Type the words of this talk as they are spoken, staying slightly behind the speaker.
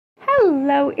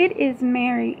Hello, it is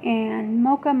Mary, and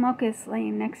Mocha is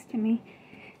laying next to me.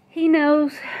 He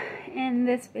knows in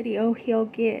this video he'll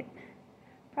get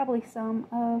probably some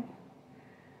of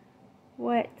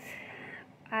what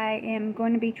I am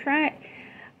going to be trying.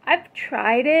 I've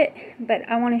tried it, but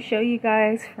I want to show you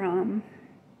guys from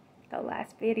the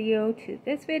last video to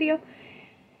this video.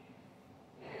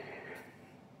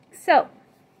 So,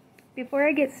 before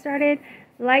I get started,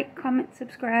 like, comment,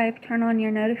 subscribe, turn on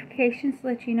your notifications to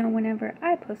let you know whenever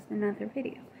I post another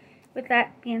video. With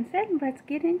that being said, let's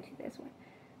get into this one.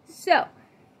 So,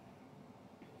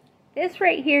 this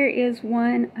right here is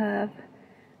one of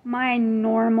my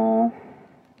normal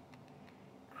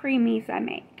creamies I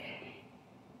make,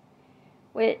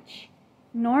 which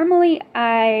normally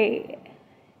I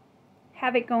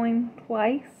have it going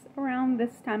twice around.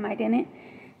 This time I didn't.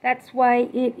 That's why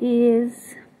it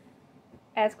is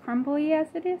as crumbly as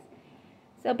it is.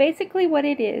 So basically what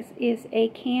it is a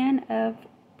can of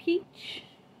pear,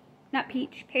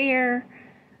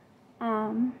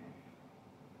 a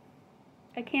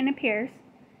can of pears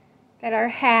that are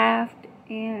halved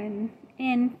and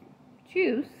in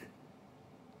juice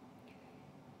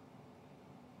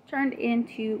turned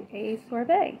into a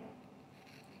sorbet.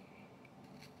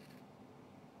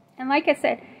 And like I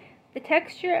said, the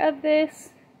texture of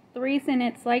this, the reason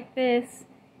it's like this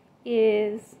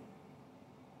is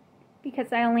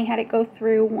because I only had it go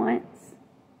through once.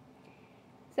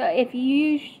 So if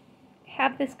you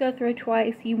have this go through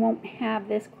twice, you won't have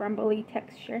this crumbly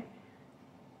texture.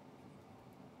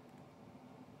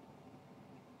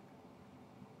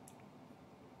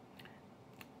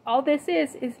 All this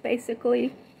is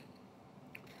basically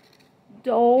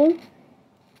Dole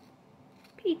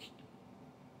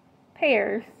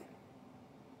pears,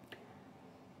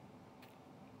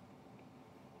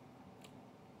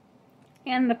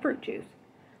 and the fruit juice.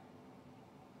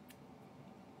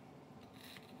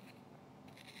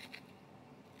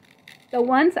 The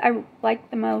ones I like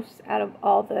the most out of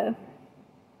all the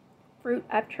fruit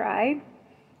I've tried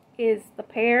is the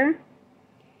pear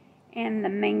and the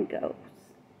mangoes.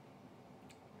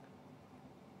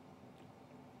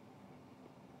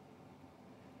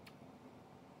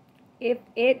 If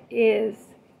it is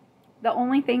the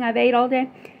only thing I've ate all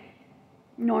day,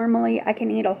 normally I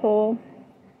can eat a whole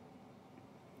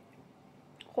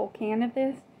can of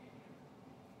this.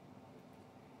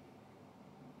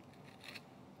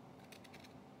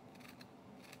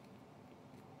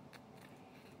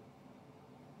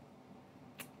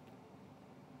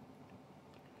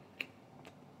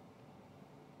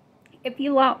 If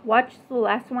you watched the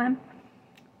last one,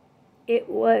 it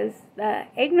was the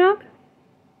eggnog.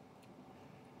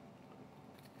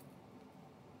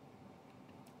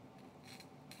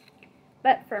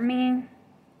 But for me,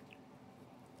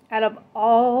 out of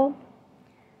all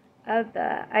of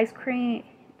the ice cream,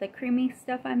 the creamy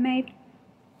stuff I made,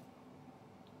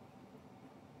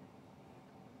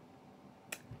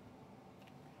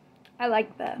 I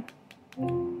like the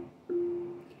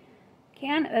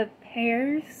can of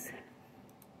pears.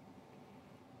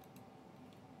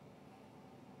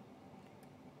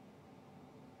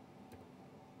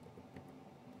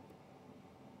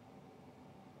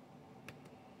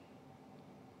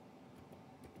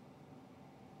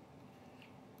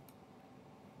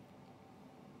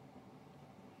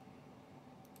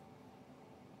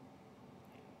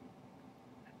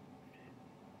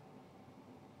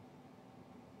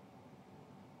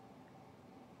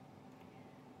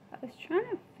 I was trying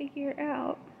to figure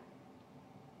out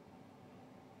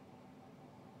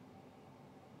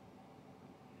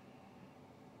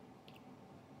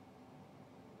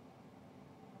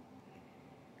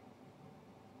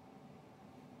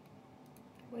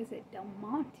was it Del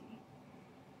Monte?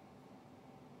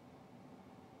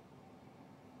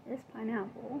 There's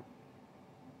pineapple,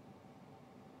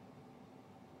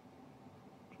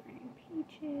 drained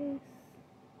peaches,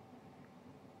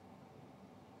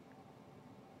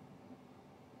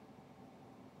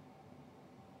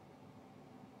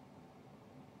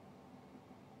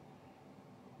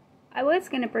 I was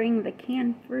going to bring the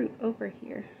canned fruit over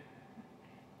here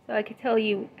so I could tell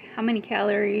you how many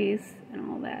calories and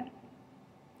all that,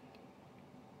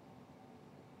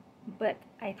 but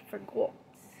I forgot.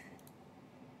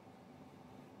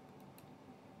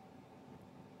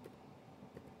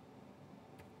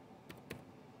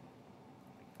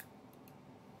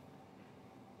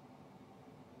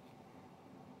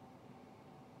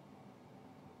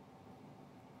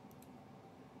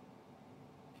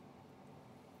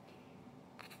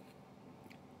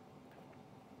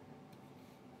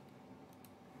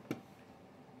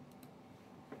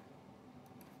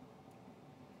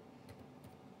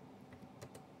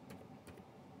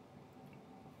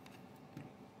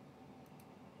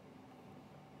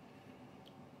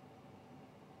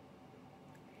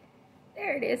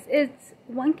 There it is. It's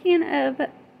 1 can of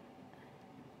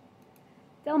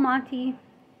Del Monte.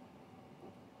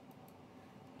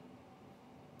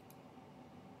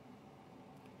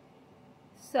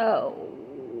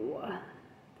 So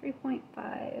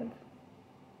 3.5.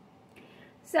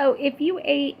 So if you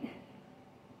ate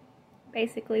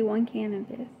basically 1 can of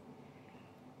this,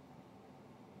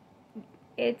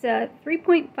 it's a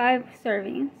 3.5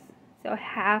 servings. So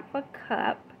half a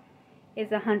cup is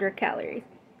 100 calories.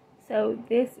 So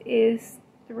this is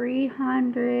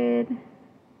 300.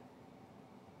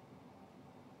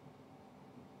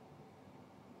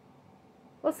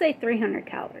 We'll say 300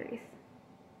 calories.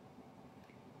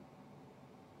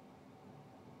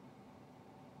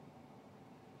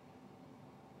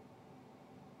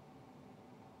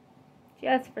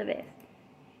 Just for this.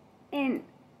 And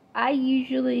I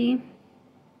usually,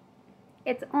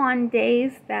 it's on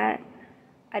days that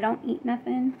I don't eat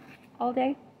nothing all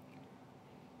day.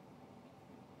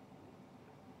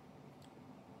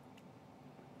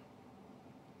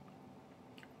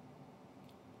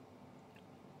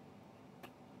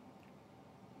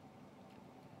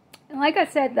 And like I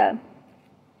said,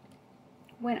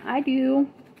 when I do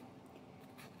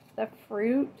the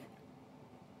fruit,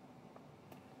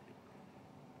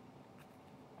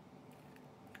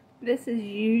 this is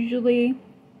usually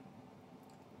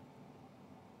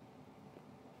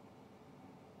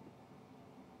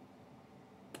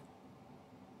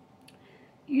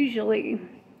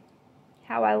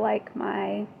how I like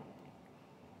my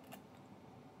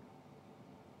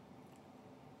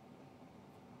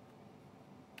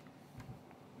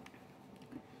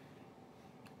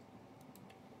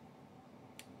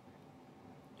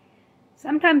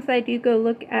sometimes I do go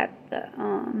look at the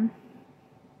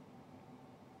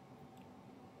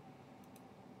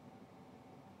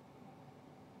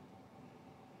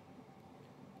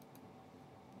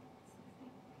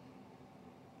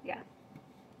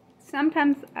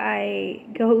sometimes I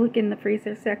go look in the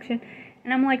freezer section,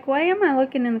 and I'm like, why am I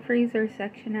looking in the freezer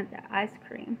section at the ice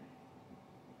cream?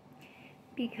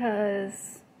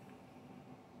 Because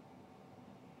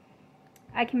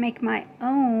I can make my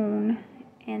own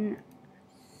and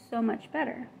so much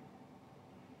better.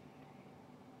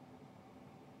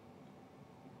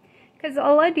 Because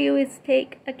all I do is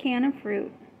take a can of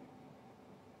fruit,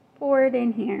 pour it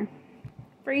in here,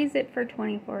 freeze it for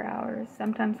 24 hours.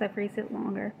 Sometimes I freeze it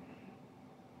longer.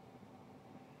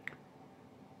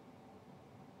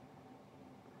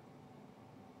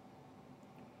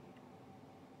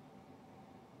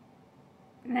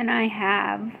 And then I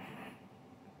have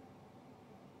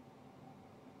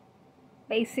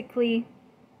basically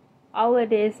all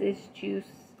it is juice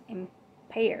and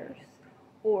pears,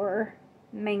 or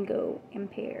mango and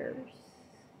pears,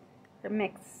 or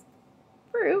mixed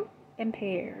fruit and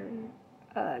pear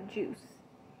juice.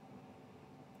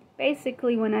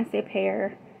 Basically, when I say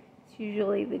pear, it's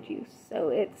usually the juice. So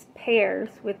it's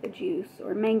pears with the juice,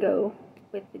 or mango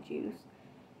with the juice,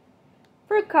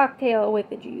 fruit cocktail with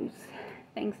the juice,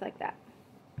 things like that.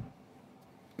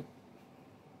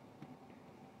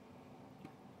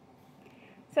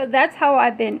 So that's how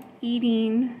I've been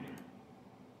eating,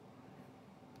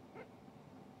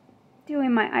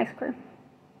 doing my ice cream.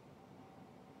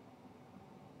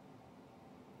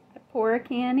 I pour a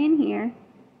can in here,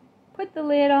 put the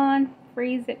lid on,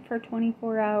 freeze it for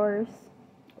 24 hours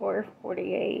or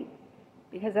 48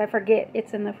 because I forget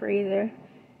it's in the freezer.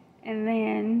 And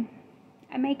then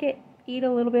I make it eat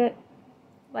a little bit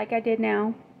like I did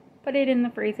now, put it in the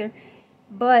freezer.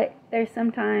 But there's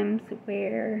some times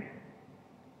where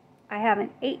I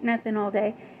haven't ate nothing all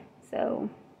day, so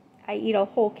I eat a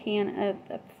whole can of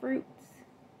the fruits.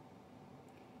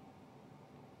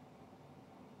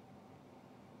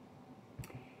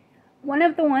 One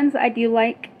of the ones I do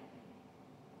like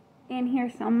in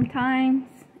here sometimes,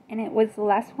 and it was the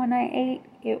last one I ate,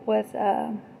 it was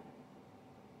a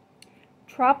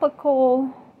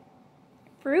tropical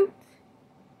fruit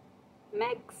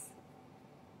mix.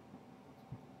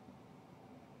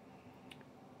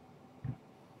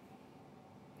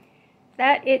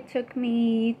 That it took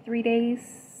me 3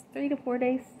 to 4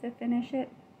 days to finish it.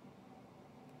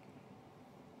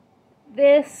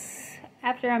 This,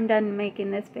 after I'm done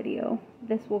making this video,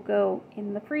 this will go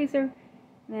in the freezer.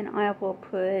 Then I will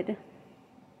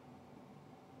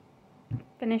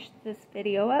finish this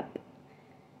video up,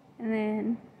 and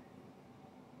then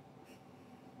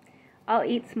I'll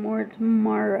eat some more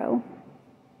tomorrow.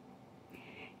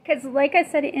 Because like I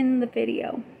said in the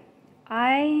video,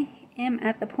 I am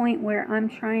at the point where I'm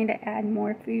trying to add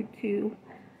more food to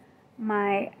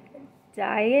my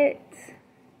diet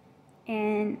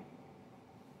and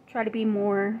try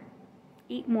to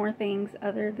eat more things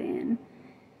other than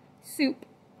soup,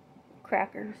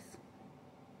 crackers,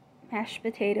 mashed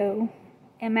potato,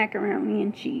 and macaroni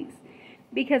and cheese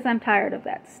because I'm tired of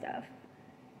that stuff.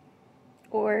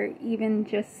 Or even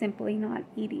just simply not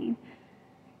eating.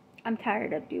 I'm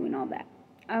tired of doing all that.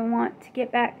 I want to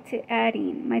get back to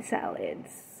adding my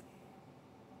salads.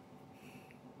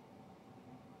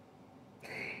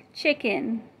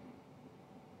 Chicken.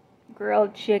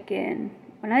 Grilled chicken.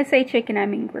 When I say chicken, I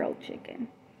mean grilled chicken.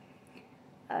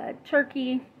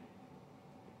 Turkey.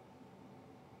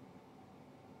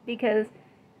 Because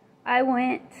I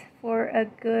went for a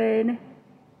good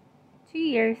 2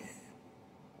 years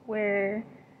where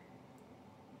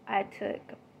I took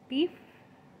beef,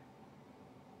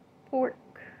 pork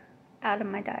out of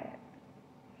my diet.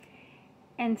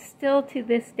 And still to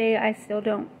this day, I still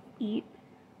don't eat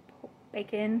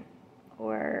bacon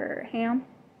or ham.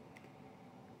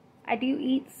 I do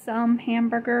eat some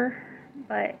hamburger,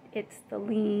 but it's the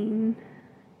lean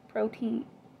burgers,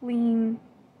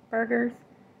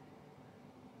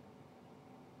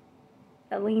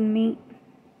 the lean meat.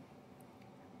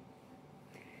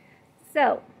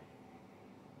 So,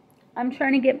 I'm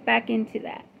trying to get back into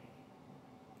that.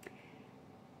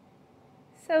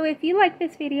 So if you like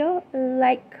this video,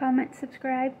 like, comment,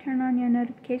 subscribe, turn on your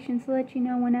notifications to let you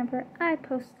know whenever I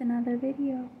post another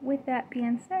video. With that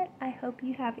being said, I hope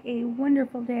you have a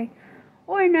wonderful day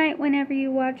or night whenever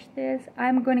you watch this.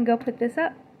 I'm going to go put this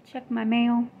up, check my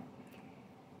mail,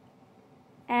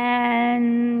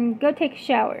 and go take a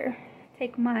shower.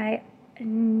 Take my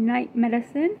night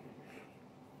medicine,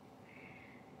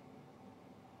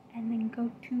 and then go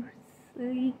to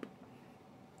sleep.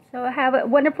 So have a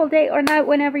wonderful day or night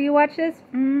whenever you watch this.